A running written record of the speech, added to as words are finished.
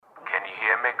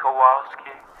Jimmy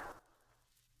Kowalski.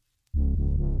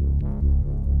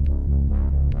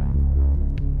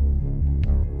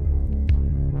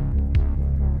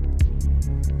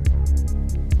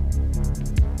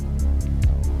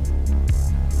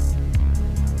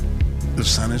 The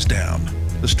sun is down,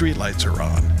 the streetlights are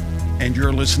on, and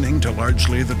you're listening to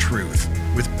Largely the Truth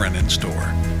with Brennan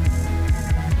Storr.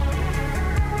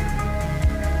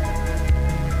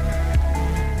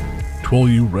 To all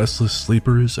you restless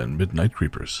sleepers and midnight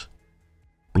creepers,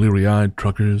 bleary-eyed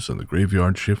truckers and the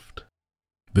graveyard shift,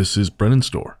 this is Brennan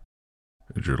Storr,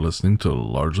 and you're listening to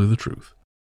Largely the Truth.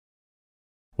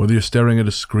 Whether you're staring at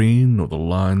a screen or the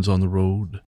lines on the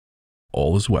road,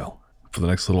 all is well. For the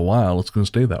next little while, it's going to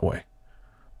stay that way.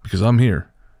 Because I'm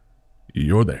here,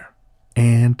 you're there,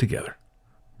 and together,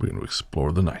 we're going to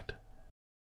explore the night.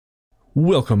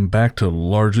 Welcome back to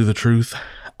Largely the Truth.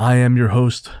 I am your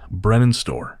host, Brennan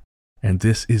Storr, and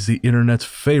this is the internet's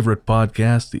favorite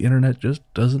podcast. The internet just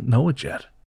doesn't know it yet.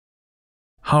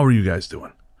 How are you guys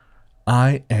doing?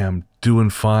 I am doing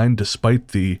fine despite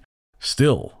the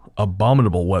still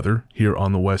abominable weather here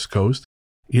on the West Coast.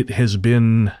 It has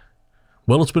been,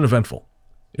 well, it's been eventful.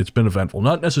 It's been eventful,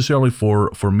 not necessarily for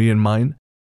me and mine,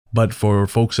 but for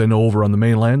folks I know over on the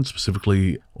mainland,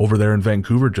 specifically over there in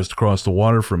Vancouver, just across the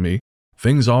water from me.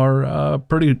 Things are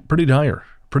pretty dire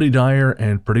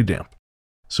and pretty damp.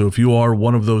 So if you are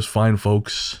one of those fine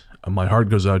folks, my heart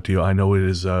goes out to you. I know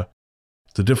it's a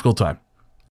difficult time.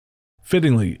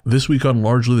 Fittingly, this week on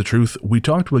Largely the Truth, we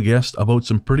talked to a guest about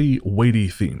some pretty weighty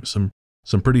themes,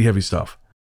 some pretty heavy stuff.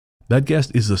 That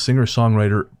guest is the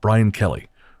singer-songwriter Brian Kelly,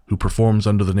 who performs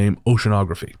under the name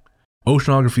Oceanography.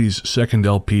 Oceanography's second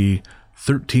LP,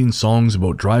 13 Songs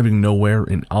About Driving Nowhere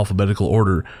in Alphabetical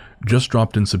Order, just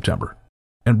dropped in September.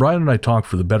 And Brian and I talked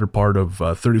for the better part of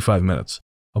 35 minutes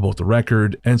about the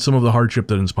record and some of the hardship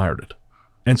that inspired it.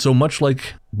 And so much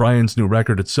like Brian's new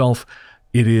record itself,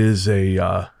 it is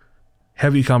a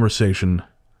heavy conversation,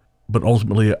 but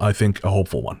ultimately I think a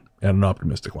hopeful one and an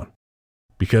optimistic one.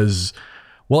 Because,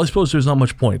 well, I suppose there's not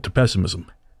much point to pessimism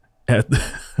at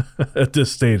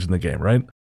this stage in the game, right?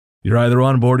 You're either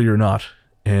on board or you're not.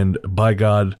 And by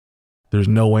God, there's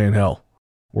no way in hell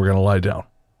we're going to lie down.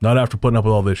 Not after putting up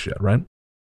with all this shit, right?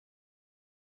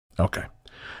 Okay.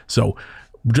 So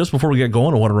just before we get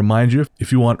going, I want to remind you,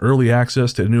 if you want early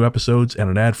access to new episodes and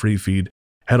an ad-free feed,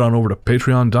 head on over to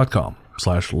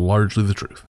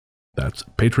patreon.com/largelythetruth. That's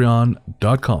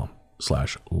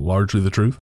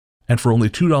patreon.com/largelythetruth. And for only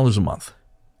 $2 a month,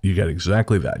 you get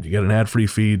exactly that. You get an ad-free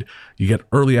feed, you get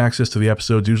early access to the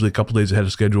episodes, usually a couple days ahead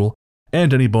of schedule,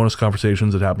 and any bonus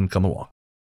conversations that happen to come along.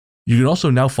 You can also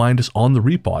now find us on the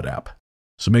Repod app.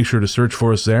 So make sure to search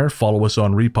for us there, follow us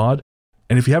on Repod.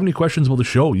 And if you have any questions about the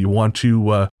show, you want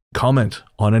to comment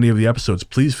on any of the episodes,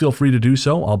 please feel free to do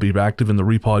so. I'll be active in the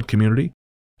Repod community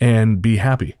and be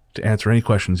happy to answer any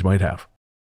questions you might have.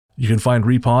 You can find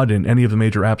Repod in any of the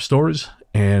major app stores,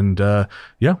 and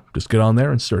just get on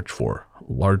there and search for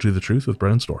Largely the Truth with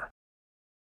Brennan Storr.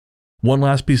 One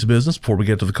last piece of business before we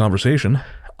get to the conversation.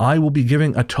 I will be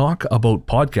giving a talk about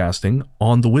podcasting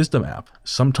on the Wisdom app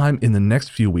sometime in the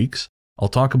next few weeks. I'll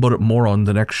talk about it more on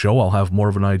the next show. I'll have more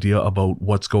of an idea about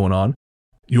what's going on.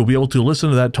 You'll be able to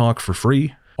listen to that talk for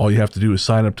free. All you have to do is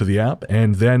sign up to the app,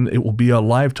 and then it will be a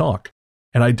live talk.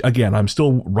 And I'm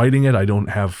still writing it. I don't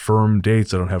have firm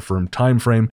dates. I don't have firm time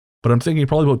frame, but I'm thinking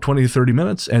probably about 20 to 30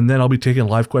 minutes, and then I'll be taking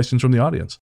live questions from the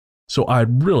audience. So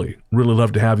I'd really, really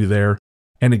love to have you there.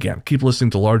 And again, keep listening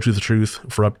to Largely the Truth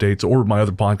for updates or my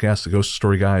other podcast, The Ghost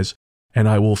Story Guys, and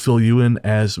I will fill you in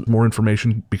as more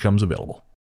information becomes available.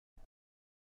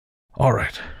 All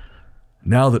right.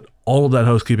 Now that all of that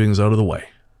housekeeping is out of the way,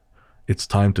 it's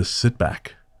time to sit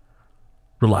back,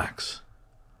 relax,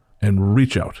 and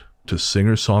reach out to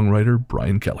singer-songwriter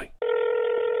Brian Kelly.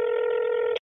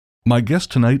 My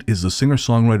guest tonight is the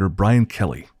singer-songwriter Brian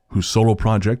Kelly, whose solo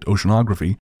project,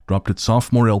 Oceanography, dropped its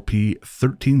sophomore LP,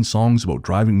 13 Songs About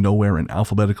Driving Nowhere in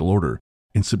Alphabetical Order,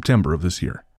 in September of this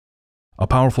year. A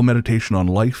powerful meditation on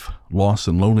life, loss,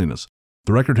 and loneliness,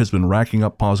 the record has been racking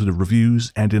up positive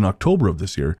reviews, and in October of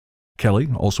this year, Kelly,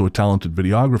 also a talented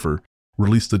videographer,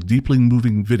 released a deeply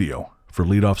moving video for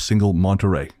lead-off single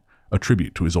Monterey, a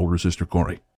tribute to his older sister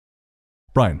Corey.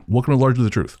 Brian, welcome to Largely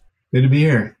the Truth. Good to be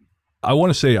here. I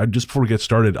want to say, just before we get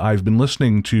started, I've been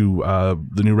listening to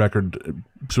the new record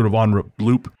sort of on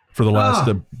loop for the last,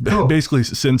 cool. basically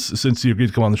since you agreed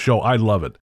to come on the show. I love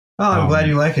it. Oh, I'm glad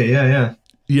you like it. Yeah.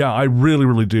 Yeah, I really,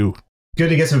 really do. Good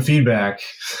to get some feedback.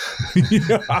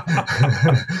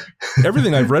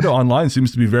 Everything I've read online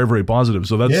seems to be very, very positive.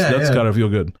 So that's got to feel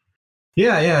good.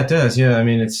 Yeah, it does. Yeah, I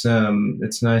mean, it's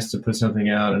nice to put something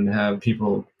out and have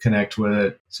people connect with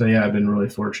it. So yeah, I've been really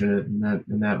fortunate in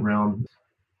that realm.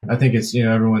 I think it's,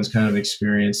 everyone's kind of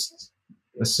experienced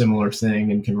a similar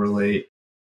thing and can relate.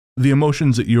 The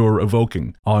emotions that you're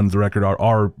evoking on the record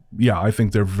are I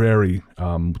think they're very,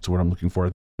 what's the word I'm looking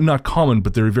for? Not common,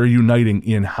 but they're very uniting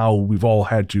in how we've all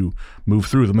had to move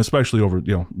through them, especially over,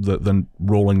 the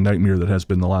rolling nightmare that has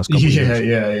been the last couple of years.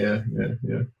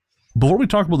 Yeah. Before we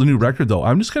talk about the new record, though,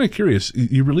 I'm just kind of curious.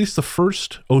 You released the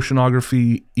first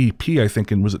Oceanography EP, I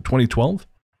think, was it 2012?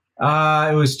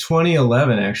 It was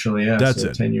 2011, actually. Yeah, that's so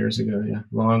it. 10 years ago. Yeah,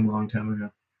 long time ago.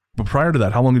 But prior to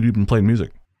that, how long have you been playing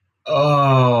music?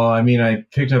 Oh, I mean, I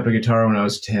picked up a guitar when I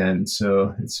was 10,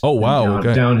 so it's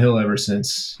downhill ever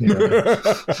since. Yeah,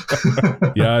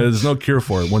 there's no cure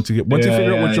for it. Once you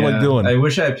figure out what you like doing. I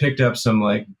wish I picked up some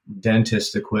like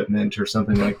dentist equipment or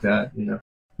something like that.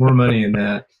 More money in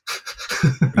that.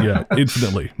 Yeah,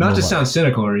 infinitely. Not to sound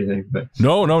cynical or anything, but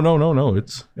no.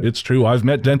 It's true. I've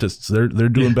met dentists. They're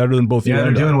doing better than both you and I.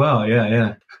 Yeah, they're doing well.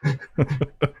 Yeah.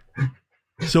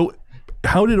 So,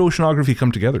 how did Oceanography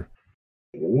come together?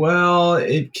 Well,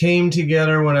 it came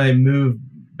together when I moved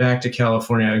back to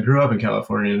California. I grew up in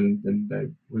California and I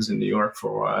was in New York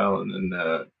for a while. And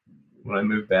then when I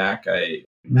moved back, I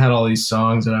had all these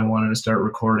songs that I wanted to start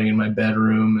recording in my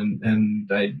bedroom,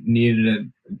 and I needed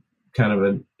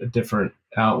a different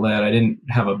outlet. I didn't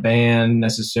have a band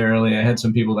necessarily. I had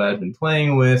some people that I'd been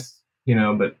playing with,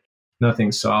 but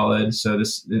nothing solid. So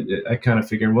I kind of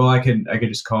figured, well, I could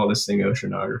just call this thing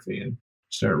Oceanography and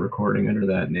start recording under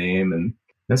that name. And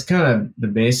that's kind of the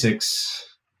basics.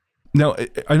 Now,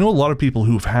 I know a lot of people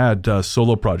who've had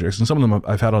solo projects, and some of them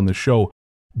I've had on this show,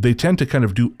 they tend to kind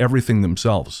of do everything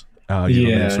themselves.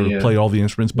 They sort of play all the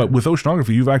instruments. But with Oceanography,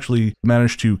 you've actually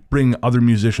managed to bring other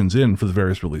musicians in for the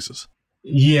various releases.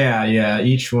 Yeah.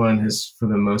 Each one has, for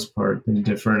the most part, been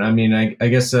different. I mean, I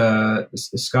guess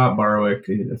Scott Barwick,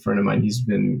 a friend of mine, he's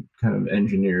been kind of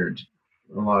engineered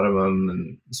a lot of them,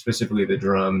 and specifically the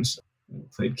drums.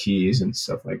 Played keys and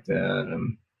stuff like that.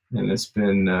 And it's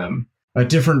been a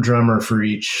different drummer for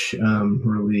each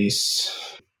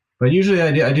release. But usually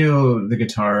I do the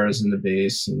guitars and the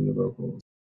bass and the vocals.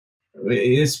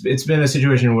 It's been a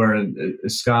situation where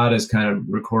Scott has kind of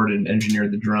recorded and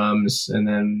engineered the drums, and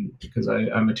then because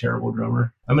I'm a terrible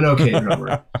drummer, I'm an okay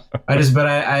drummer.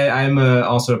 I'm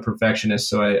also a perfectionist,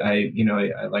 so I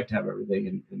like to have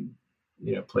everything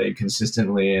played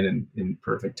consistently and in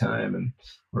perfect time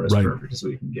or as perfect as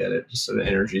we can get it, just so the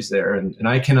energy's there. And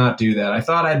I cannot do that. I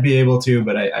thought I'd be able to,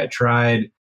 but I tried,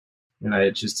 and I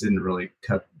just didn't really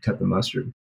cut the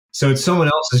mustard. So it's someone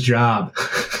else's job.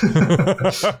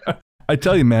 I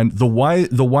tell you, man, the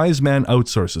wise man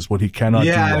outsources what he cannot do.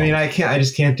 Yeah, I mean, I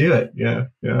just can't do it. Yeah.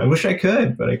 I wish I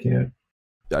could, but I can't.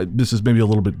 This is maybe a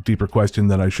little bit deeper question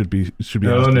that I should be asking.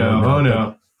 Oh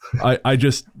no. I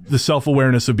just, the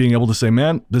self-awareness of being able to say,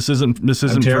 man, this isn't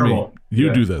for me.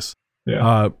 You do this.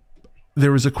 Yeah.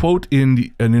 There was a quote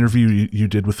in an interview you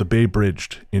did with the Bay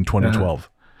Bridged in 2012.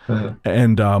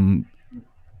 And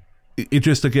it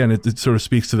just, again, it sort of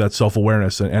speaks to that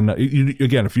self-awareness. And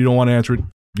again, if you don't want to answer it,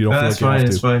 you don't feel like you have to.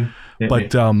 It's fine.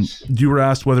 But you were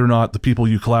asked whether or not the people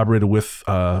you collaborated with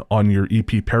on your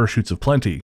EP Parachutes of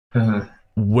Plenty,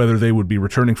 whether they would be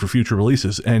returning for future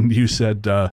releases. And you said,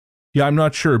 yeah, I'm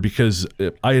not sure, because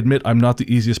I admit I'm not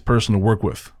the easiest person to work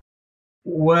with.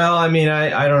 Well, I mean,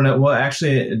 I don't know. Well,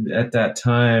 actually, at that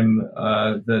time,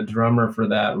 the drummer for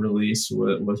that release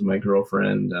was my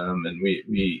girlfriend, and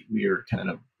we were kind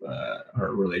of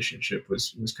our relationship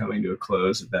was coming to a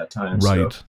close at that time.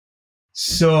 Right.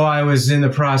 So I was in the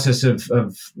process of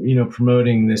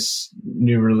promoting this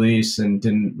new release and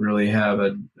didn't really have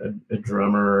a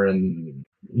drummer. And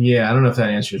yeah, I don't know if that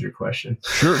answers your question.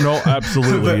 Sure. No,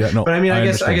 absolutely. But I mean, I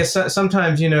guess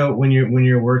sometimes, when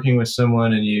you're working with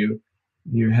someone and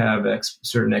you have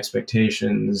certain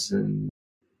expectations, and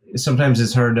sometimes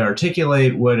it's hard to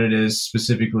articulate what it is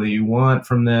specifically you want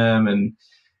from them.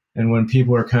 And when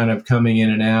people are kind of coming in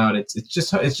and out, it's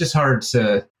just hard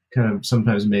to kind of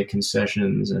sometimes make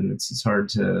concessions, and it's hard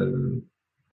to,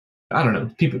 I don't know,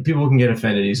 people can get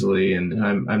offended easily, and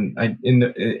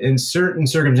in certain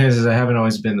circumstances I haven't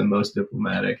always been the most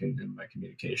diplomatic in my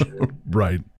communication.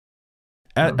 Right.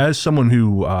 As someone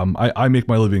who I make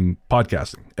my living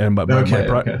podcasting, and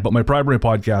but my primary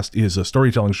podcast is a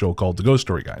storytelling show called The Ghost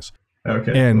Story Guys.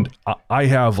 Okay. And cool. I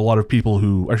have a lot of people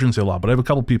who, I shouldn't say a lot, but I have a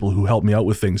couple people who help me out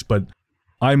with things, but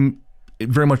I'm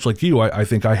very much like you. I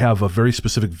think I have a very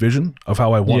specific vision of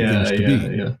how I want things to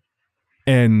be. Yeah.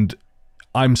 And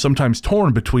I'm sometimes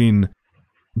torn between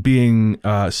being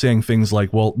saying things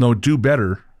like, well, no, do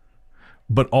better,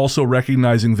 but also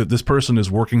recognizing that this person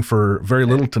is working for very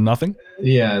little to nothing.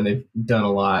 Yeah, and they've done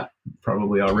a lot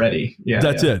probably already. Yeah,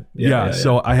 that's it. Yeah.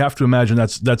 So I have to imagine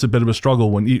that's a bit of a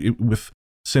struggle with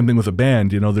same thing with a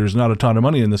band. There's not a ton of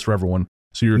money in this for everyone.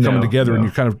 So you're coming together and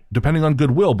you're kind of depending on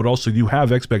goodwill, but also you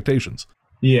have expectations.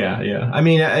 Yeah. I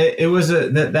mean, it was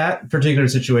that particular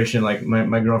situation. Like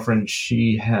my girlfriend,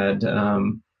 she had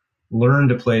learned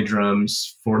to play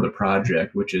drums for the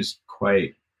project, which is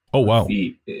quite a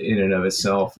feat in and of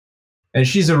itself. And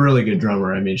she's a really good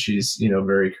drummer. I mean, she's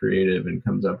very creative and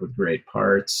comes up with great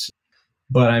parts.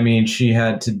 But I mean, she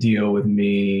had to deal with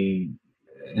me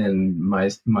and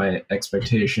my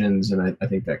expectations, and I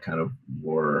think that kind of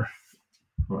wore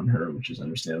on her, which is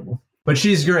understandable. But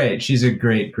she's great. She's a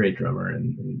great drummer,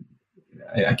 and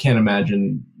I can't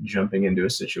imagine jumping into a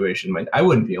situation I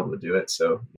wouldn't be able to do it.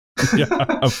 So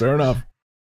yeah, fair enough.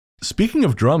 Speaking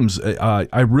of drums,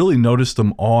 I really noticed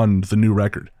them on the new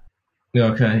record.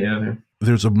 Okay, yeah.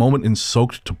 There's a moment in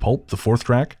 "Soaked to Pulp," the 4th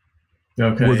track,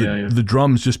 where the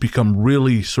drums just become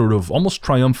really sort of almost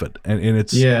triumphant, and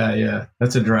it's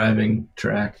that's a driving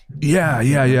track. Yeah.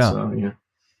 So, yeah.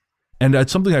 And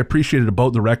that's something I appreciated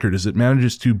about the record is it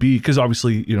manages to be, because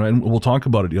obviously, and we'll talk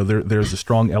about it, there's a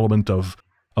strong element of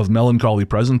melancholy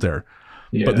present there,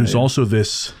 but there's also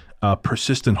this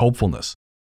persistent hopefulness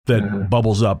that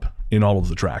bubbles up in all of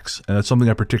the tracks. And that's something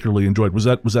I particularly enjoyed. Was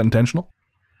that intentional?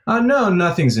 No,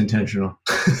 nothing's intentional.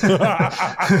 So,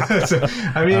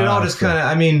 I mean, it all just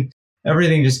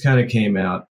everything just kind of came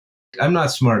out. I'm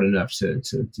not smart enough to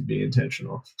be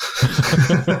intentional.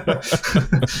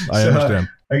 I understand.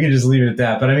 I can just leave it at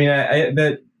that. But I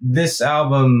mean, this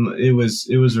album, it was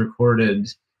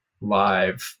recorded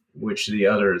live, which the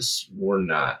others were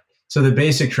not. So the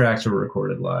basic tracks were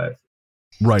recorded live.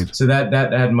 Right. So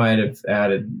that might have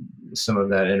added some of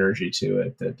that energy to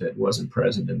it that wasn't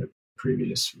present in the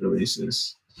previous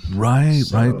releases. Right.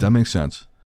 That makes sense.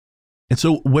 And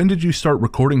so when did you start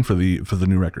recording for the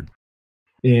new record?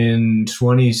 In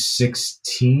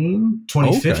 2016,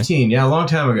 2015. Okay. Yeah, a long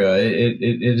time ago.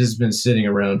 It has been sitting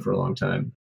around for a long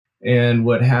time. And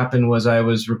what happened was I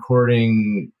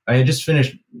had just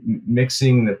finished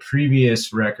mixing the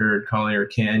previous record, Collier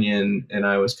Canyon, and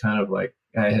I was kind of like,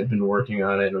 I had been working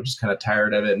on it and I was just kind of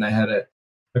tired of it. And I had a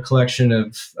collection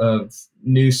of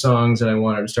new songs that I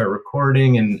wanted to start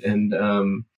recording. And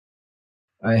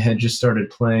I had just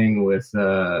started playing with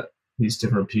these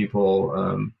different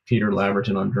people, Peter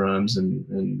Laverton on drums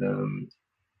and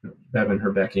Bevan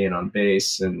Herbeckian on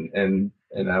bass. And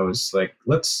I was like,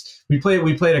 we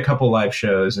played a couple live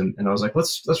shows and I was like,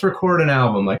 let's record an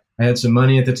album. Like I had some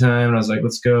money at the time and I was like,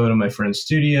 let's go to my friend's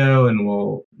studio and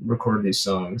we'll record these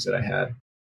songs that I had.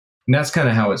 And that's kind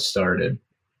of how it started.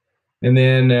 And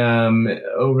then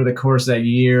over the course of that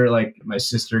year, like my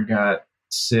sister got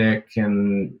sick.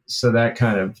 And so that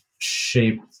kind of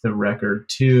shaped the record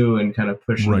too and kind of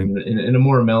pushed it in a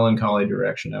more melancholy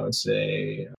direction, I would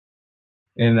say.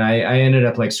 And I ended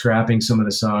up like scrapping some of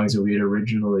the songs that we had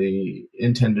originally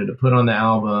intended to put on the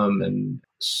album and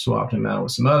swapped them out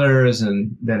with some others.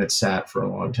 And then it sat for a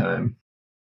long time.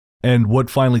 And what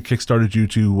finally kickstarted you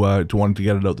to wanting to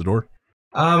get it out the door?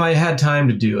 I had time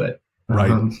to do it.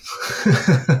 Right.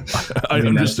 I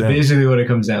understand. That's basically what it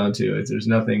comes down to. There's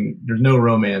no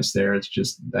romance there. It's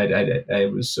just, I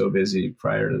was so busy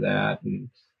prior to that and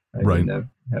I didn't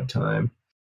have time.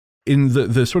 In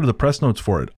the sort of the press notes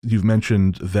for it, you've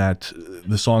mentioned that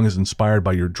the song is inspired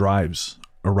by your drives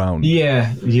around.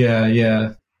 Yeah.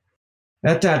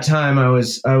 At that time, I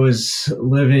was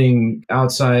living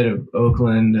outside of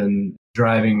Oakland and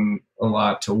driving a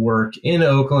lot to work in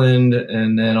Oakland.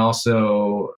 And then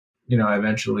also, I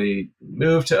eventually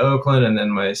moved to Oakland and then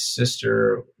my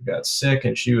sister got sick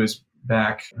and she was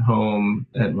back home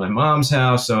at my mom's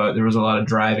house. So there was a lot of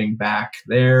driving back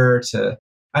there to,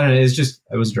 I don't know, it's just,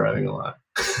 I was driving a lot.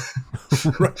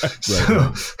 Right.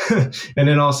 So, and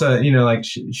then also, like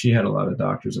she had a lot of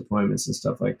doctor's appointments and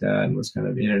stuff like that and was kind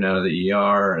of in and out of the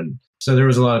ER. And so there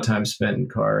was a lot of time spent in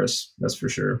cars, that's for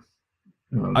sure.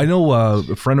 I know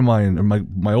a friend of mine,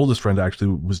 my oldest friend actually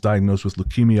was diagnosed with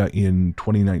leukemia in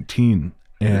 2019.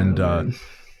 And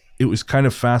it was kind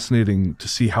of fascinating to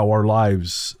see how our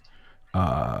lives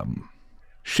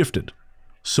shifted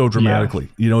so dramatically.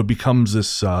 It becomes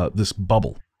this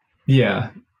bubble.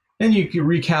 Yeah. And you can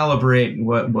recalibrate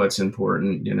what's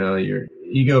important.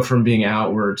 You go from being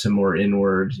outward to more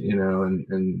inward,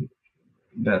 and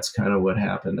that's kind of what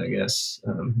happened, I guess,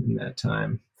 in that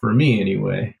time for me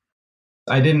anyway.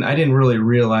 I didn't really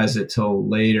realize it till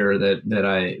later that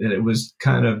it was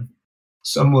kind of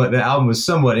somewhat, the album was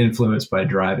somewhat influenced by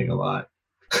driving a lot.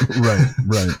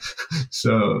 Right.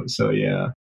 So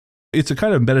yeah. it's a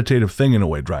kind of meditative thing in a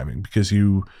way, driving, because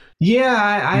you're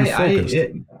focused.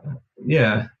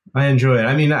 I enjoy it.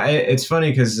 I mean, it's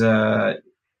funny because, like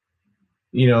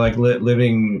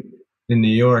living in New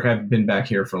York, I've been back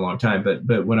here for a long time,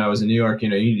 but when I was in New York, I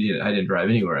didn't drive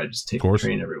anywhere. I just take the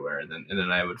train everywhere. And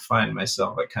then I would find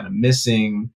myself like kind of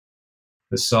missing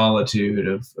the solitude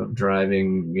of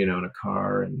driving, in a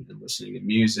car and listening to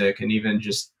music, and even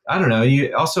just, I don't know.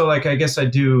 You also, like, I guess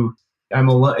songwriting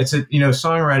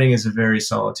is a very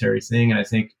solitary thing. And I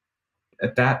think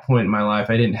at that point in my life,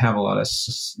 I didn't have a lot of,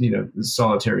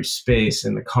 solitary space,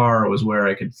 and the car was where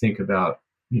I could think about,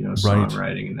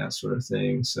 songwriting and that sort of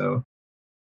thing. So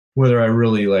whether I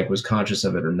really was conscious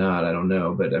of it or not, I don't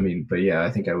know. But I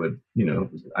think I would,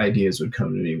 ideas would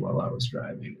come to me while I was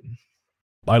driving.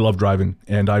 I love driving,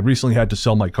 and I recently had to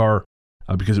sell my car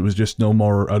because it was just no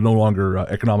longer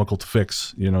economical to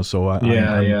fix, So I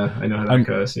know how that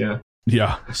goes. Yeah.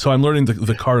 Yeah. So I'm learning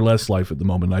the car less life at the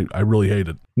moment. I really hate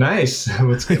it. Nice.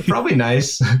 It's probably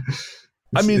nice.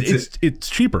 It's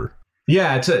cheaper.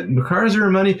 Yeah. The cars are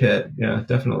a money pit. Yeah,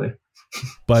 definitely.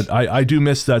 But I do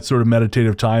miss that sort of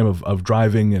meditative time of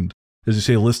driving and, as you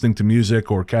say, listening to music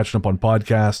or catching up on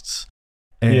podcasts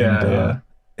and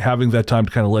having that time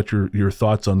to kind of let your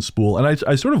thoughts unspool. And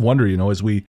I sort of wonder, as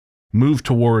we move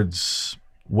towards,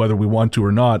 whether we want to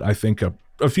or not, I think a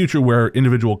future where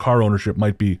individual car ownership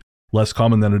might be less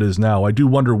common than it is now. I do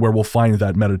wonder where we'll find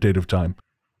that meditative time.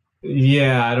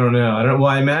 Yeah, I don't know. Well,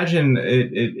 I imagine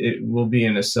it will be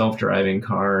in a self-driving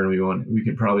car, and we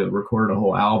could probably record a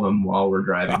whole album while we're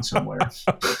driving somewhere.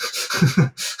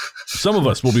 Some of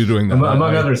us will be doing that.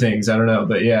 Among other things. I don't know,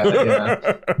 but yeah.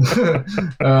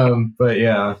 But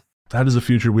yeah. That is a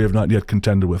future we have not yet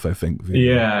contended with, I think.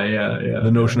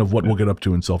 The notion of what we'll get up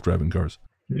to in self-driving cars.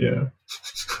 Yeah.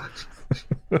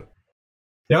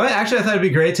 Actually, I thought it'd be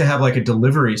great to have like a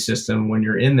delivery system when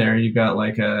you're in there. You've got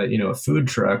like a food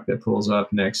truck that pulls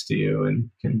up next to you and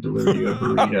can deliver you a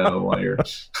burrito while you're.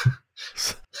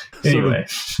 Anyway,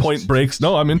 Point Breaks.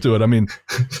 No, I'm into it. I mean,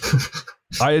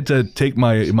 I had to take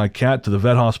my cat to the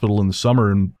vet hospital in the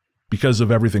summer, and because of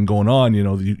everything going on,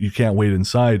 you can't wait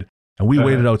inside, and we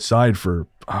waited outside for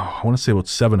I want to say about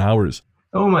 7 hours.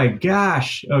 Oh my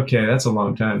gosh! Okay, that's a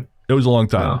long time. It was a long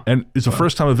time, and it's the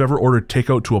first time I've ever ordered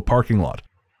takeout to a parking lot.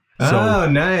 So,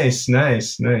 nice.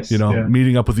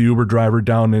 Meeting up with the Uber driver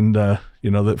down in,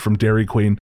 from Dairy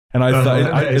Queen. And I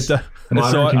thought, nice. I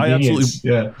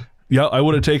absolutely, I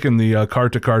would have taken the car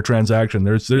to car transaction.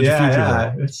 There's a future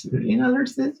there.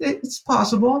 It's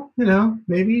possible,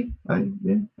 maybe. I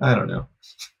don't know.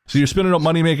 So you're spinning up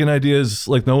money making ideas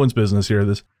like no one's business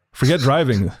here. Forget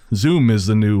driving. Zoom is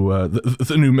the new,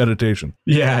 the new meditation.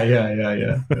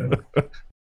 Yeah.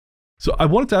 So I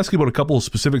wanted to ask you about a couple of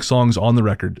specific songs on the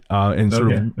record and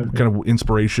kind of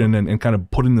inspiration and kind of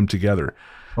putting them together.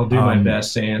 I'll do my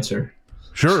best to answer.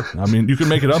 Sure. I mean, you can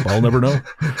make it up. I'll never know.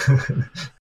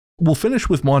 We'll finish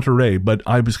with Monterey, but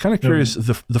I was kind of curious.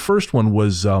 The first one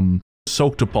was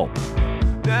Soaked to Pulp.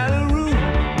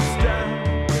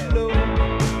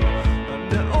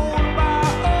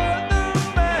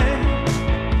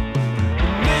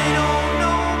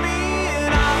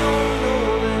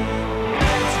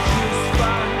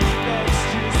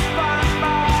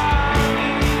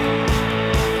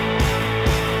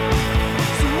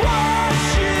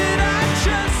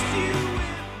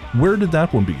 Where did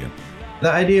that one begin?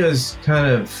 The idea is kind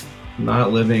of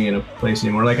not living in a place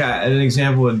anymore. Like an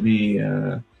example would be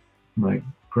my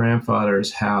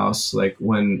grandfather's house. Like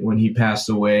when he passed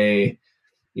away,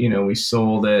 we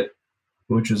sold it,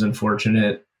 which was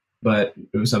unfortunate, but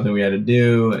it was something we had to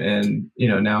do. And,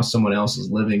 now someone else is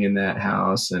living in that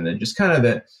house, and it just kind of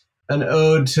an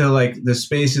ode to like the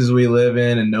spaces we live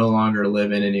in and no longer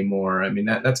live in anymore. I mean,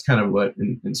 that's kind of what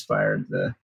inspired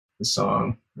the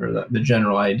song, or the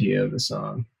general idea of the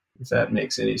song, if that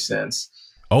makes any sense.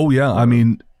 Oh yeah. I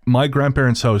mean, my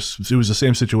grandparents' house, it was the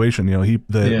same situation. He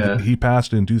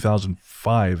passed in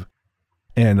 2005,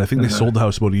 and I think they sold the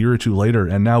house about a year or two later.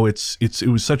 And now it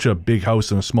was such a big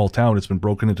house in a small town. It's been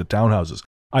broken into townhouses.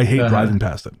 I hate driving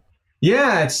past it.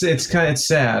 Yeah. It's kind of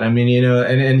sad. I mean,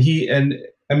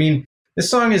 I mean, the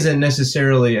song isn't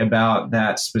necessarily about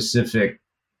that specific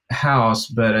house,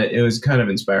 but it was kind of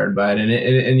inspired by it.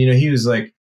 And he was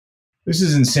like, this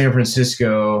is in San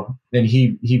Francisco, and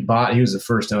he was the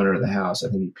first owner of the house. I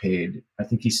think he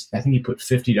put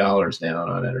 $50 down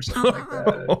on it or something like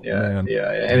that. Yeah.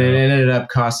 And it ended up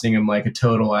costing him like a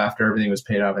total, after everything was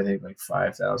paid off, I think like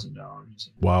 $5,000.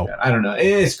 Wow. Like I don't know.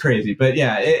 It's crazy, but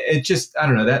yeah, it just, I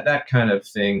don't know, that kind of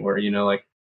thing where, like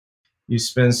you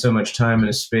spend so much time in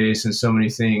a space and so many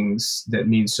things that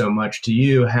mean so much to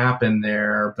you happen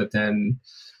there, but then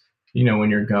when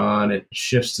you're gone, it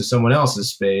shifts to someone else's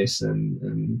space,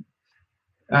 and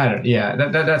I don't. Yeah,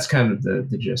 that's kind of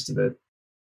the gist of it.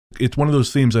 It's one of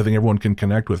those themes I think everyone can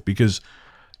connect with because,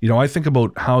 I think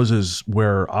about houses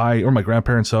where or my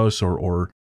grandparents' house or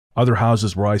other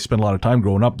houses where I spent a lot of time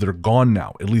growing up that are gone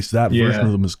now. At least that version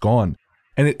of them is gone.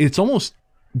 And it's almost,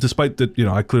 despite that,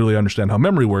 I clearly understand how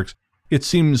memory works, it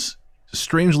seems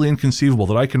strangely inconceivable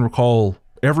that I can recall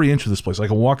every inch of this place. I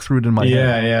can walk through it in my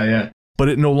head. Yeah. But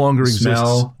it no longer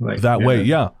exists that way.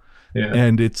 Yeah.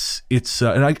 And it's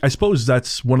and I suppose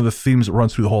that's one of the themes that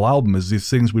runs through the whole album is these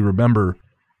things we remember,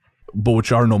 but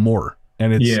which are no more.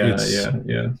 And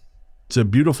it's a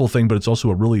beautiful thing, but it's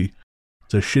also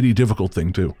it's a shitty, difficult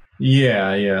thing too.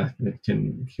 Yeah. It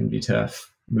can be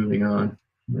tough moving on,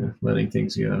 letting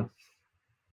things go.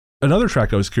 Another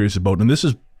track I was curious about, and this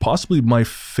is possibly my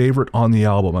favorite on the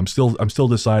album. I'm still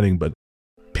deciding, but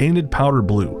Painted Powder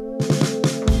Blue.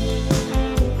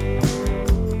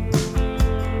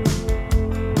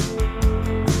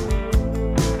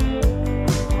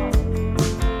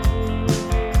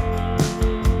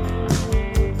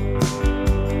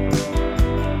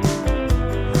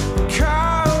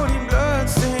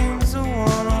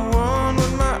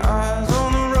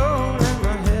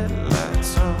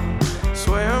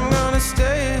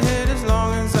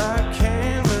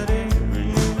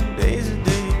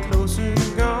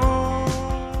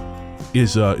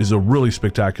 Is a really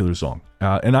spectacular song.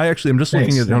 And I'm just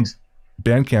looking at it on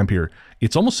Bandcamp here.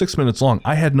 It's almost 6 minutes long.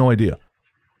 I had no idea.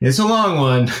 It's a long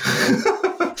one.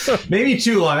 Maybe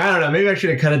too long. I don't know. Maybe I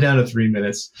should have cut it down to 3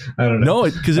 minutes. I don't know.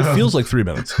 No, because it feels like 3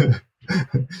 minutes.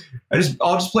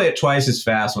 I'll just play it twice as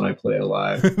fast when I play it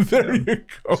live. There you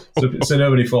go. So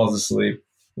nobody falls asleep.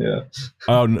 Yeah.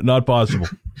 Oh, not possible.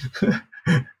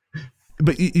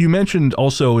 But you mentioned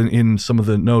also in some of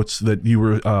the notes that you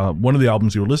were one of the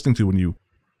albums you were listening to when you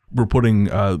were putting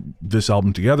this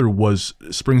album together was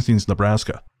Springsteen's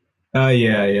Nebraska.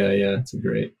 Yeah. It's a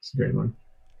great one.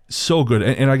 So good.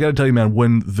 And I got to tell you, man,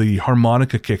 when the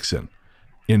harmonica kicks in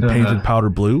Painted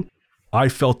Powder Blue, I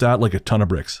felt that like a ton of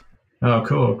bricks. Oh,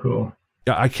 cool.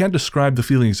 I can't describe the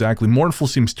feeling exactly. Mournful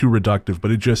seems too reductive, but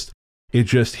it just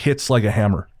hits like a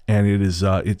hammer. And it is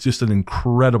it's just an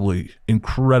incredibly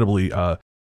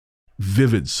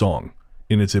vivid song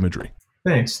in its imagery.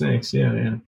 Thanks.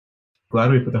 Yeah.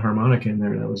 Glad we put the harmonica in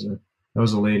there. That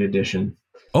was a late addition.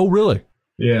 Oh, really?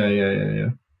 Yeah.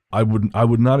 I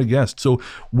would not have guessed. So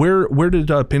where did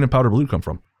Painted Powder Blue come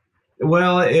from?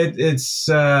 Well, it's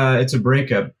a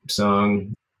breakup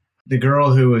song. The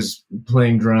girl who was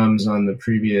playing drums on the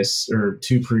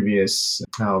two previous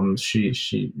albums,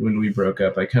 she when we broke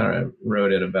up, I kind of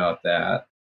wrote it about that.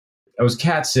 I was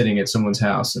cat sitting at someone's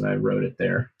house and I wrote it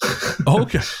there.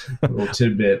 Okay. A little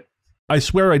tidbit. I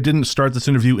swear I didn't start this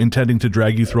interview intending to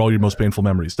drag you through all your most painful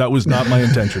memories. That was not my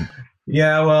intention.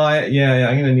 Yeah, well, I'm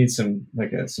going to need some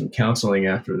counseling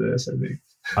after this, I think.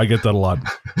 I get that a lot.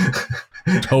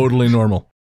 Totally normal.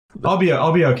 I'll be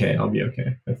okay.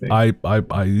 I think.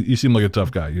 You seem like a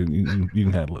tough guy. You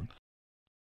can handle it.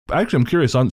 Actually, I'm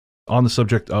curious on the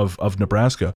subject of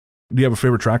Nebraska. Do you have a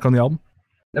favorite track on the album?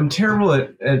 I'm terrible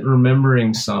at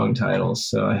remembering song titles,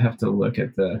 so I have to look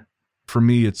at For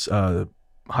me, it's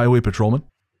Highway Patrolman.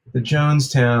 The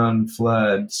Jonestown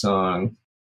Flood song.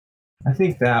 I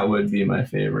think that would be my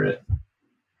favorite.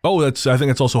 Oh, I think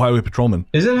it's also Highway Patrolman.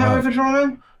 Is it Highway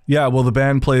Patrolman? Yeah, well, the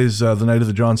band plays the night of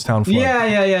the Jonestown Flood. Yeah.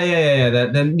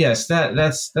 Yes,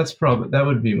 that's probably that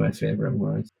would be my favorite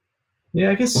one. Yeah,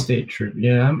 I guess State Troop.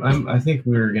 Yeah, I think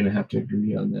we're gonna have to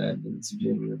agree on that. It's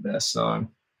being the best song.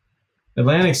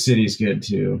 Atlantic City's good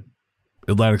too.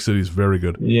 Atlantic City's very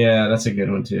good. Yeah, that's a good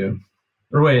one too.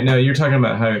 Or wait, no, you're talking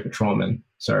about Highway Patrolman.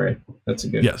 Sorry, that's a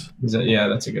good. Yes. Yeah,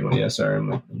 that's a good one. Yeah, sorry, I'm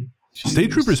like.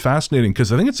 State Trooper is fascinating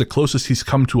because I think it's the closest he's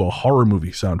come to a horror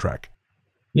movie soundtrack.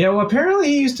 Yeah, well, apparently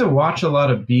he used to watch a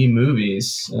lot of B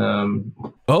movies.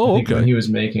 Okay. When he was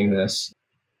making this,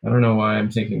 I don't know why I'm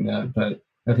thinking that, but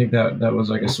I think that was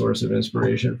like a source of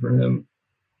inspiration for him.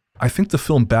 I think the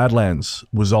film Badlands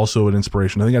was also an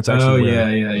inspiration. I think that's actually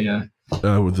yeah.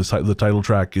 The title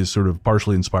track is sort of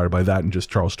partially inspired by that and just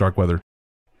Charles Starkweather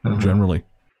generally.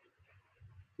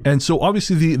 And so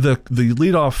obviously the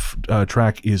lead-off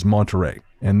track is Monterey,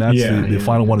 and that's the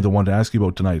final one I wanted to ask you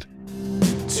about tonight.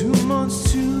 2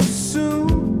 months too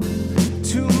soon,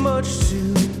 too much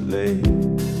too late.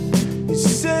 You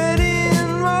set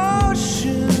in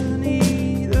motion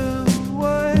either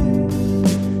way.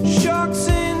 Sharks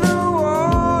in the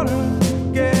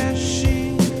water,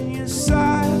 gashing your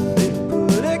side. They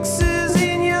put X's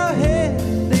in your head,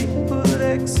 they put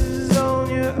X's on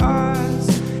your eyes.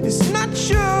 It's not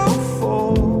your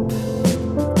fault.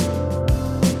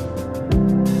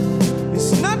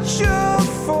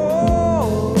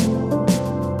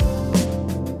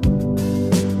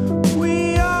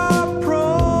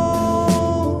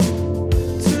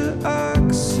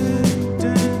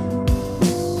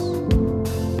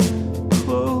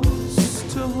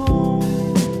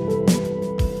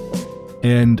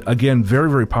 And again, very,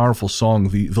 very powerful song.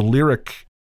 The lyric,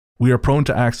 "We are prone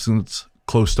to accidents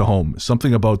close to home."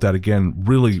 Something about that, again,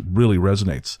 really, really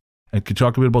resonates. And can you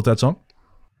talk a bit about that song?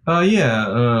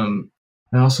 Yeah.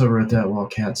 I also wrote that while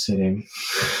cat sitting.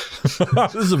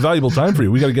 This is a valuable time for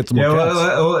you. We got to get some more cats.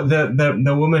 Well,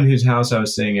 the woman whose house I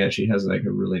was staying at, she has like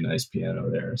a really nice piano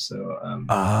there. So,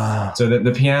 so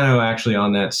the piano actually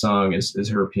on that song is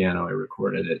her piano. I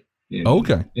recorded it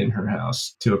in her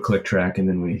house to a click track, and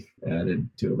then we added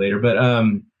to it later. But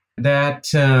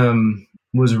that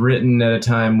was written at a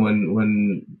time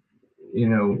when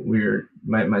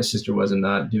my sister was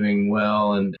not doing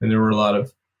well, and there were a lot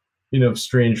of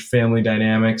strange family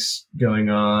dynamics going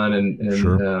on, and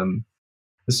Sure.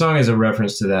 The song is a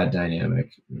reference to that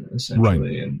dynamic, essentially.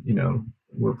 Right. And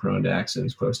we're prone to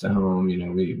accidents close to home.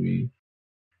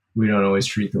 We don't always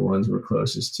treat the ones we're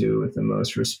closest to with the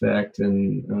most respect,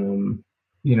 and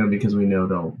because we know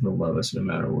they'll love us no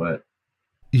matter what.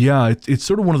 Yeah, it's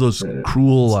sort of one of those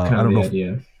cruel. I don't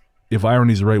know if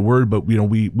irony is the right word, but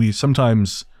we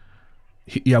sometimes,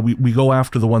 we go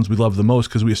after the ones we love the most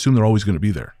because we assume they're always going to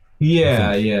be there.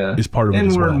 Yeah, is part of it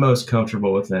as well. And we're most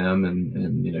comfortable with them,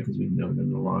 and because we've known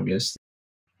them the longest,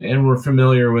 and we're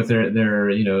familiar with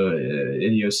their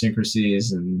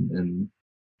idiosyncrasies, and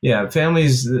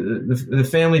families. The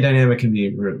family dynamic can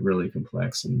be really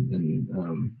complex,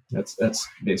 and that's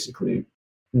basically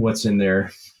what's in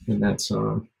there in that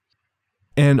song.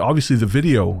 And obviously, the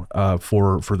video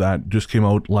for that just came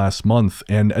out last month,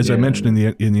 and as I mentioned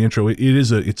in the intro,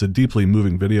 it's a deeply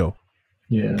moving video.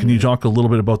 Yeah. Can you talk a little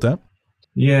bit about that?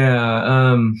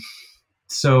 Yeah.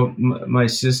 So my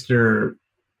sister,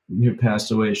 who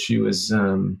passed away, she was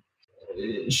the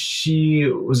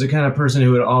kind of person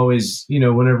who would always,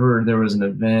 whenever there was an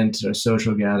event or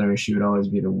social gathering, she would always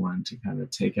be the one to kind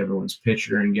of take everyone's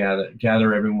picture and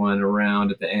gather everyone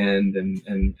around at the end.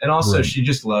 And also Right.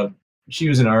 she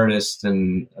was an artist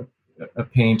and a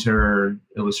painter,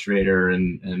 illustrator,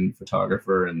 and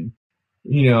photographer. And,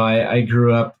 I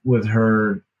grew up with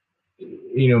her,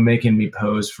 making me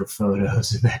pose for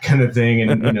photos and that kind of thing.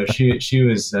 And, she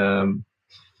was, I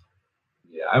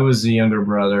was a younger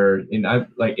brother, and I'm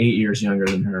like 8 years younger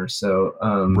than her. So,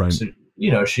 Right. so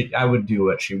I would do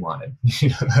what she wanted.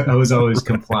 I was always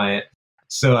compliant.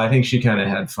 So I think she kind of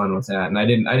had fun with that. And I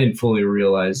didn't fully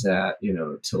realize that,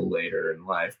 till later in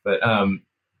life. But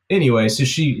anyway, so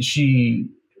she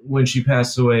when she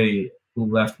passed away,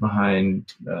 left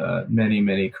behind many,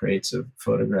 many crates of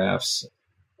photographs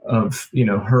of,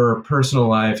 her personal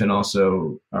life and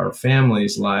also our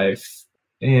family's life.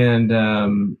 And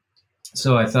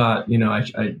so I thought,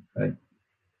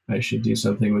 I should do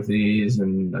something with these,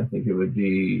 and I think it would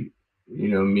be,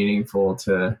 meaningful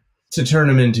to turn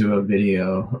them into a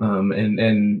video.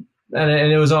 And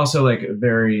it was also like a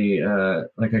very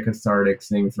like a cathartic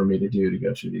thing for me to do, to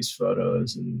go through these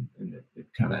photos, and it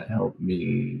kind of helped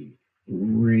me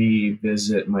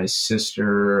revisit my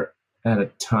sister at a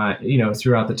time,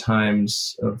 throughout the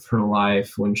times of her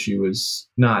life when she was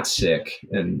not sick,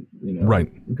 and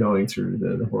Right. going through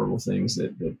the horrible things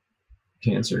that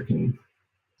cancer can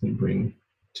bring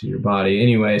to your body.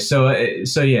 Anyway, so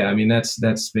yeah, I mean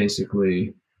that's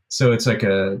basically, so it's like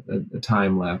a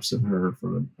time lapse of her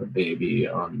from a baby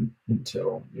on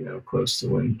until close to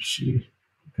when she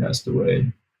passed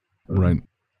away. Right.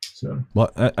 So,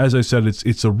 well, as I said,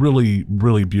 it's a really,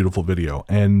 really beautiful video,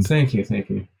 and thank you.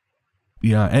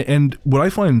 Yeah, and what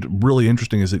I find really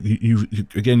interesting is that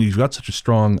you've got such a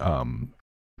strong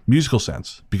musical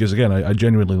sense, because again, I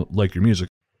genuinely like your music,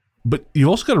 but you've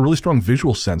also got a really strong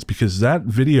visual sense, because that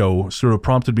video sort of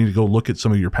prompted me to go look at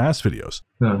some of your past videos.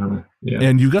 Yeah.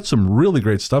 And you've got some really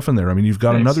great stuff in there. I mean, you've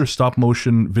got Thanks. another stop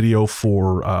motion video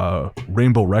for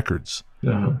Rainbow Records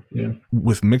Yeah.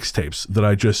 with mixtapes that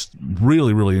I just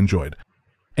really, really enjoyed.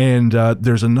 And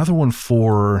there's another one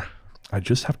for, I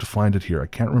just have to find it here. I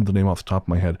can't remember the name off the top of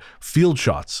my head. Field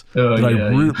Shots that I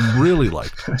really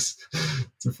liked. It's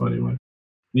a funny one.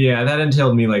 Yeah, that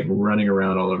entailed me like running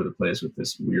around all over the place with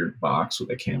this weird box with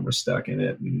a camera stuck in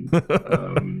it,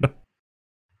 and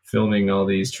filming all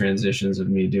these transitions of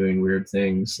me doing weird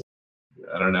things.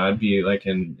 I don't know. I'd be like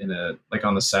in a like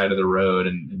on the side of the road,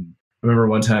 and I remember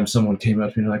one time someone came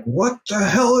up to me like, "What the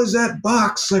hell is that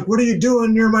box? Like, what are you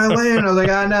doing near my land?" I was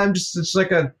like, no, it's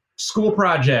like a school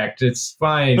project. It's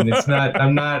fine. It's not.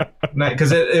 I'm not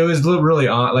because it was really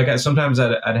on. Like sometimes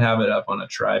I'd have it up on a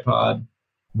tripod.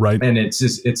 Right. And it's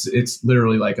just it's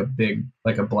literally like a big,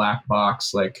 like a black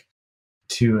box, like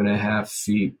 2.5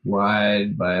 feet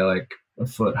wide by like a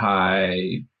foot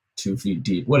high, 2 feet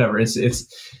deep, whatever. It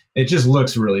just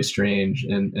looks really strange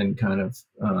and kind of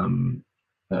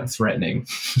threatening.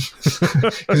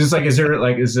 Because it's like, is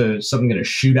there something going to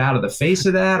shoot out of the face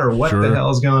of that, or what Sure. the hell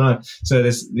is going on? So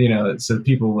this, so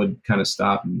people would kind of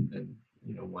stop and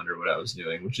wonder what I was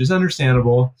doing, which is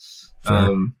understandable.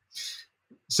 Fair.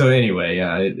 So anyway,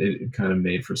 yeah, it kind of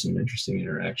made for some interesting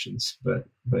interactions, but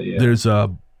yeah.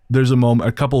 There's a moment,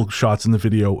 a couple shots in the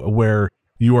video where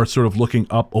you are sort of looking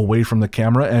up away from the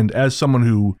camera, and as someone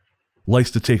who likes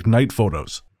to take night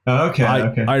photos, Okay.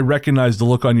 I recognize the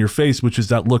look on your face, which is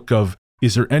that look of,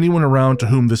 is there anyone around to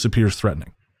whom this appears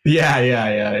threatening? Yeah.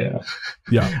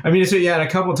 Yeah. I mean, so yeah, and a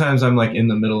couple times I'm like in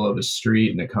the middle of a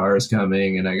street and a car is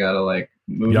coming, and I gotta like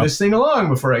move Yep. this thing along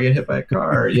before I get hit by a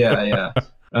car. Yeah.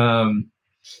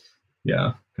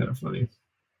 Yeah, kind of funny.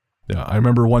 Yeah, I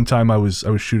remember one time I was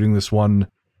shooting this one.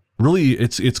 Really,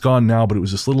 it's gone now, but it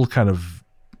was this little kind of,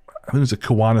 I think it was a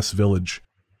Kiwanis village.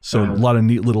 So a lot of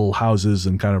neat little houses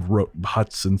and kind of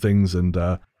huts and things, and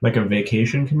Like a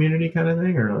vacation community kind of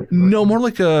thing, or like no, more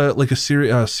like a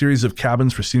series of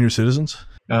cabins for senior citizens.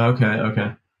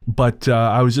 Okay. But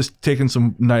I was just taking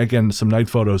some night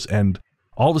photos, and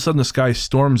all of a sudden this guy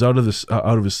storms out of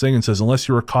his thing and says, "Unless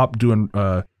you're a cop doing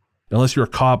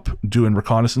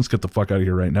reconnaissance, get the fuck out of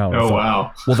here right now." Oh,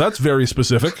 wow. Well, that's very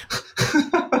specific.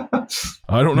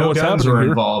 I don't know No what's guns happening were here.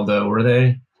 involved, though, were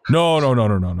they? No.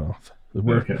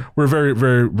 We're a very,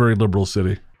 very, very liberal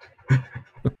city.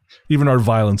 Even our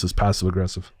violence is passive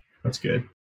aggressive. That's good.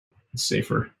 It's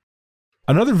safer.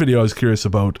 Another video I was curious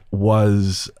about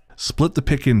was Split the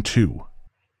Pic in Two.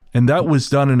 And that was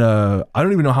done in I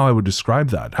don't even know how I would describe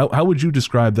that. How would you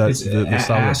describe that? It's the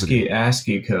style of video?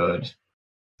 ASCII code.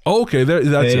 Oh, okay. That's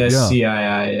it. Yeah. ASCII,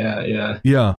 yeah.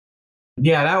 Yeah.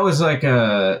 Yeah, that was like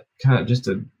a kind of just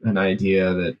an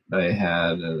idea that I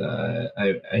had.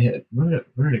 I had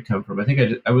where did it come from? I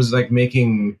think I was like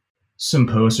making some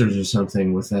posters or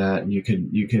something with that. You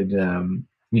could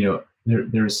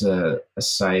there's a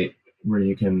site where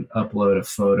you can upload a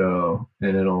photo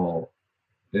and it'll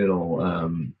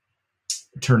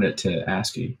turn it to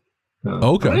ASCII.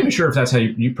 Okay. I'm not even sure if that's how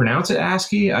you pronounce it,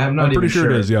 ASCII. I'm not I'm pretty even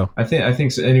sure it is. Yeah. I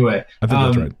think so. Anyway, I think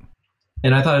that's right.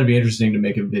 and I thought it'd be interesting to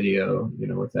make a video,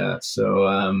 with that. So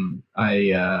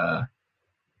I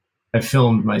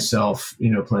filmed myself,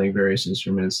 playing various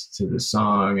instruments to the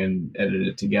song and edited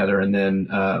it together. And then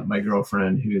my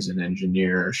girlfriend, who's an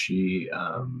engineer, she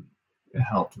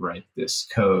helped write this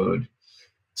code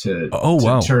to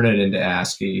turn it into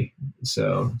ASCII.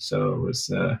 So it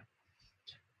was,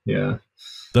 yeah.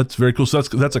 That's very cool. So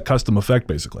that's a custom effect,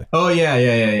 basically. Oh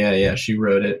yeah. She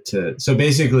wrote it so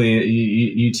basically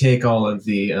you take all of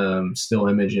the still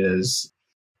images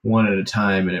one at a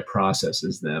time and it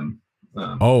processes them.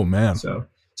 Oh man. So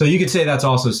you could say that's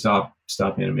also stop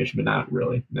animation, but not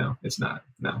really. No, it's not.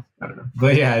 No, I don't know.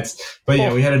 But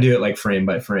yeah, we had to do it like frame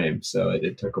by frame. So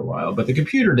it took a while, but the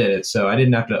computer did it. So I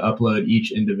didn't have to upload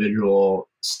each individual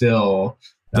still.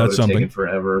 That would have taken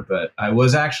forever, but I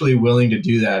was actually willing to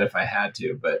do that if I had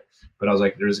to, but I was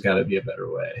like, there's got to be a better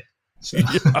way. So.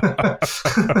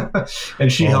 Yeah.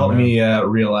 And she helped me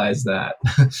realize that.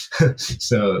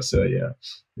 so yeah.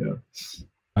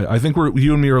 I think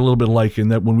you and me are a little bit alike in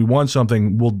that when we want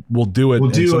something, we'll do it. We'll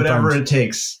do whatever it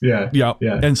takes. Yeah.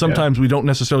 And sometimes we don't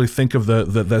necessarily think of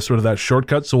the sort of that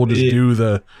shortcut, so we'll just do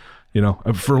the,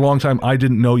 for a long time I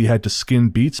didn't know you had to skin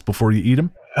beets before you eat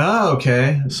them. Oh,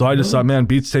 okay. So I just thought, man,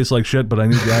 beets taste like shit, but I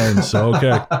need the iron. So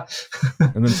okay.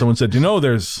 And then someone said,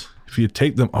 if you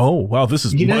take them, oh wow, this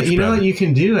is much better. You know what you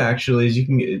can do actually is you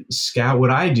can scout what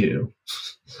I do.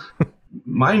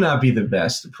 Might not be the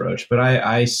best approach, but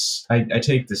I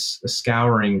take a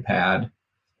scouring pad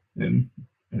and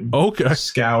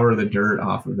scour the dirt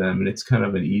off of them, and it's kind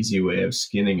of an easy way of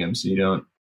skinning them, so you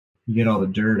get all the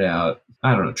dirt out.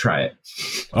 I don't know. Try it.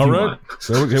 All right.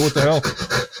 So okay, what the hell?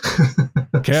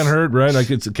 Can't hurt, right?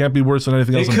 Like it can't be worse than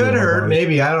anything else. It could hurt,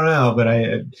 maybe. I don't know, but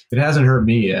it hasn't hurt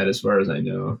me yet, as far as I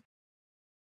know.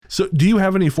 So, do you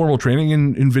have any formal training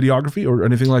in videography or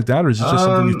anything like that, or is it just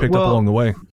something you've picked up along the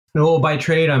way? No, by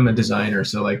trade, I'm a designer.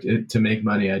 So, to make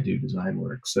money, I do design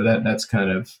work. So that's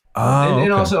kind of.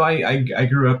 And also, I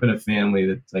grew up in a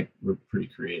family that we're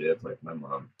pretty creative. Like my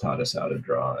mom taught us how to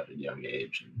draw at a young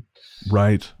age, and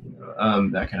right,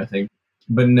 that kind of thing.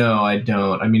 But no, I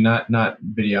don't. I mean, not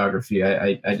videography.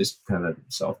 I just kind of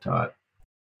self-taught.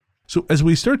 So as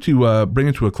we start to bring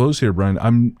it to a close here, Brian,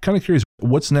 I'm kind of curious,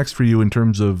 what's next for you in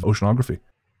terms of oceanography?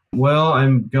 Well,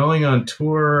 I'm going on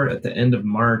tour at the end of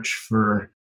March for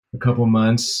a couple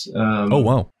months. Oh,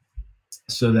 wow.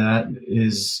 So that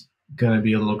is going to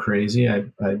be a little crazy. I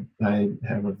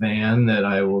have a van that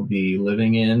I will be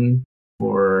living in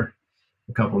for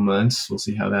a couple months. We'll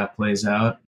see how that plays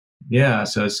out. Yeah,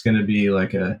 so it's going to be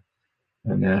like a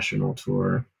national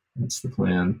tour. That's the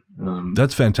plan.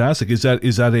 That's fantastic. Is that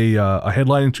a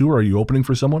headlining tour? Are you opening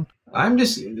for someone? I'm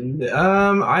just,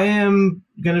 I am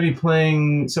going to be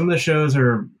playing, some of the shows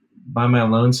are by my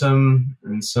lonesome,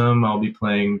 and some I'll be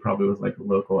playing probably with like a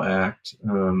local act.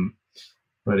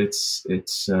 But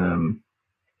it's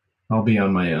I'll be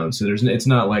on my own. So it's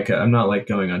not like, I'm not like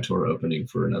going on tour opening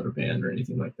for another band or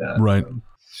anything like that. Right.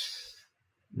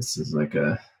 This is like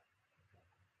a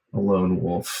lone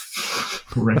wolf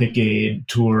renegade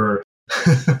tour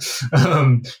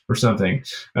or something.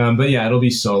 But yeah, it'll be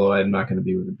solo. I'm not going to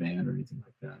be with a band or anything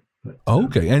like that. But,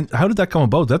 okay. And how did that come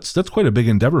about? That's quite a big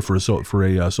endeavor for a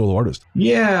solo artist.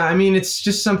 Yeah, I mean, it's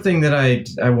just something that I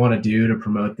want to do to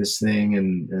promote this thing,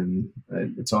 and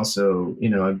it's also,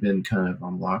 I've been kind of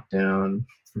on lockdown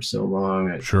for so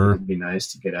long. Sure. It'd be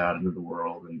nice to get out into the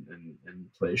world and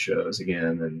play shows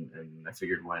again, and I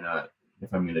figured, why not?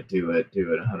 If I'm going to do it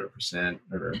 100%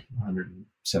 or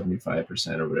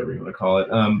 175% or whatever you want to call it.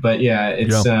 But yeah,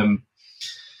 it's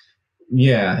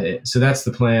so that's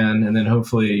the plan, and then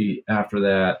hopefully after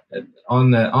that, on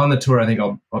the tour, I think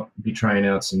I'll be trying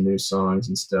out some new songs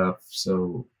and stuff.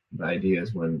 So the idea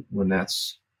is when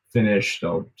that's finished,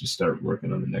 I'll just start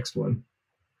working on the next one.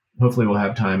 Hopefully we'll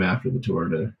have time after the tour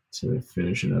to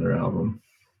finish another album.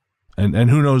 And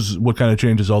who knows what kind of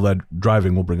changes all that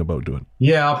driving will bring about to it.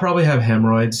 Yeah, I'll probably have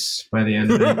hemorrhoids by the end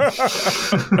of it.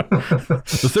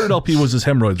 The third LP was his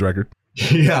hemorrhoids record.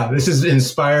 Yeah, this is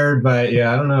inspired by,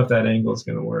 I don't know if that angle is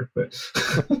going to work, but.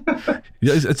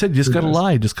 Yeah, I said, you just got to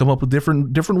lie. Just come up with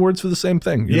different words for the same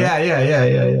thing.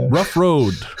 Yeah. Rough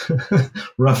road.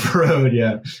 Rough road,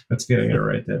 yeah. That's good. I'm going to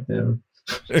write that down.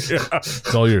 Yeah,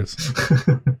 it's all yours.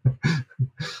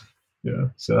 Yeah.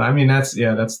 So, I mean, that's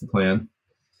the plan.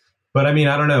 But I mean,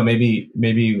 I don't know. Maybe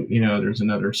there's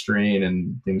another strain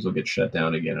and things will get shut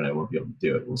down again, and I won't be able to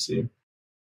do it. We'll see.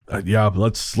 Yeah,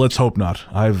 let's hope not.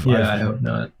 I hope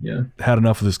not. Yeah, had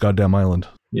enough of this goddamn island.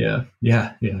 Yeah.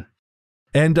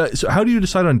 And so, how do you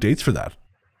decide on dates for that?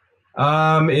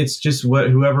 It's just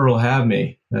whoever will have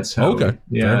me. That's how. Okay.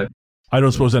 Yeah. I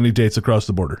don't suppose any dates across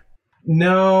the border.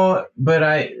 No,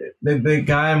 but the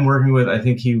guy I'm working with, I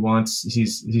think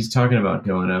he's talking about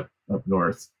going up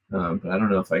north. But I don't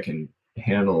know if I can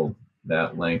handle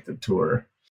that length of tour.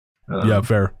 Yeah,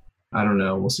 fair. I don't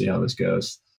know. We'll see how this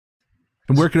goes.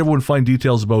 And where can everyone find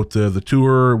details about the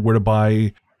tour, where to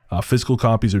buy physical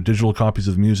copies or digital copies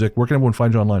of the music? Where can everyone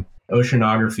find you online?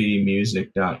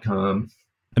 Oceanographymusic.com.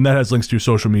 And that has links to your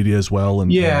social media as well. And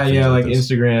like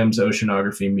Instagram's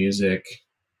Oceanography Music.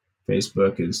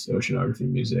 Facebook is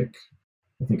Oceanography Music.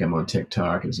 I think I'm on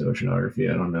TikTok as Oceanography.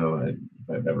 I don't know if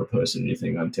I've ever posted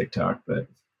anything on TikTok, but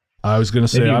I was going to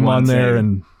say I'm on there,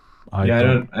 and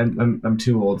I'm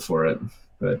too old for it.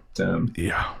 But I don't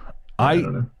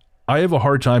know. I have a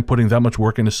hard time putting that much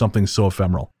work into something so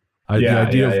ephemeral. The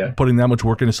idea of putting that much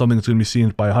work into something that's going to be seen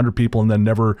by 100 people and then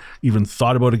never even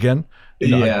thought about again.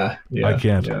 I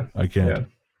can't. Yeah. I can't. Yeah.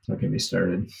 Don't get me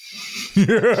started.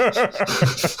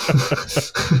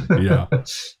 Yeah.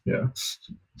 Yeah.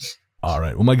 All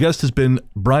right. Well, my guest has been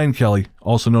Brian Kelly,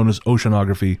 also known as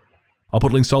Oceanography. I'll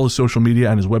put links to all his social media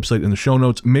and his website in the show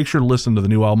notes. Make sure to listen to the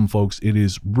new album, folks. It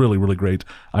is really, really great.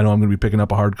 I know I'm going to be picking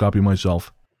up a hard copy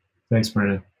myself. Thanks,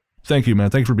 Brennan. Thank you, man.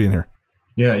 Thanks for being here.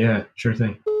 Yeah, sure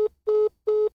thing.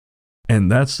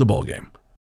 And that's the ball game.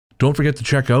 Don't forget to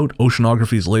check out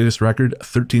Oceanography's latest record,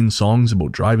 13 Songs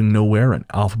About Driving Nowhere in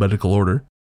Alphabetical Order.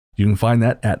 You can find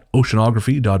that at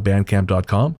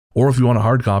oceanography.bandcamp.com. Or if you want a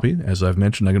hard copy, as I've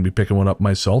mentioned, I'm going to be picking one up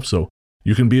myself, so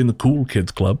you can be in the cool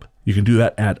kids club. You can do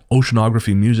that at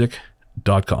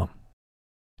oceanographymusic.com.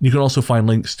 You can also find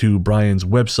links to Brian's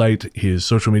website, his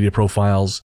social media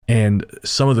profiles, and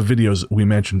some of the videos we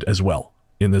mentioned as well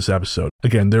in this episode.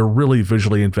 Again, they're really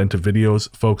visually inventive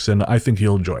videos, folks, and I think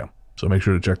you'll enjoy them. So make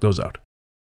sure to check those out.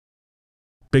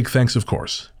 Big thanks, of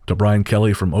course, to Brian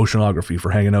Kelly from Oceanography for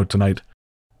hanging out tonight.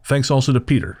 Thanks also to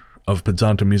Peter of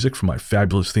Pizzanta Music for my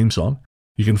fabulous theme song.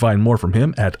 You can find more from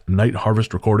him at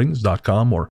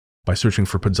nightharvestrecordings.com or by searching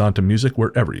for Pizzanta Music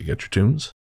wherever you get your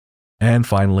tunes. And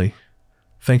finally,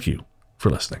 thank you for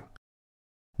listening.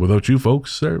 Without you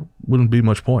folks, there wouldn't be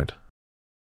much point.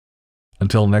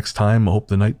 Until next time, I hope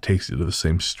the night takes you to the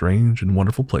same strange and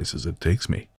wonderful places it takes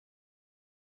me.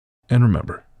 And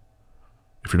remember,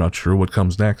 if you're not sure what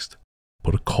comes next,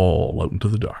 put a call out into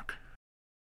the dark.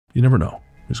 You never know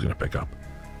who's going to pick up.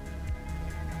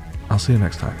 I'll see you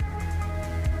next time.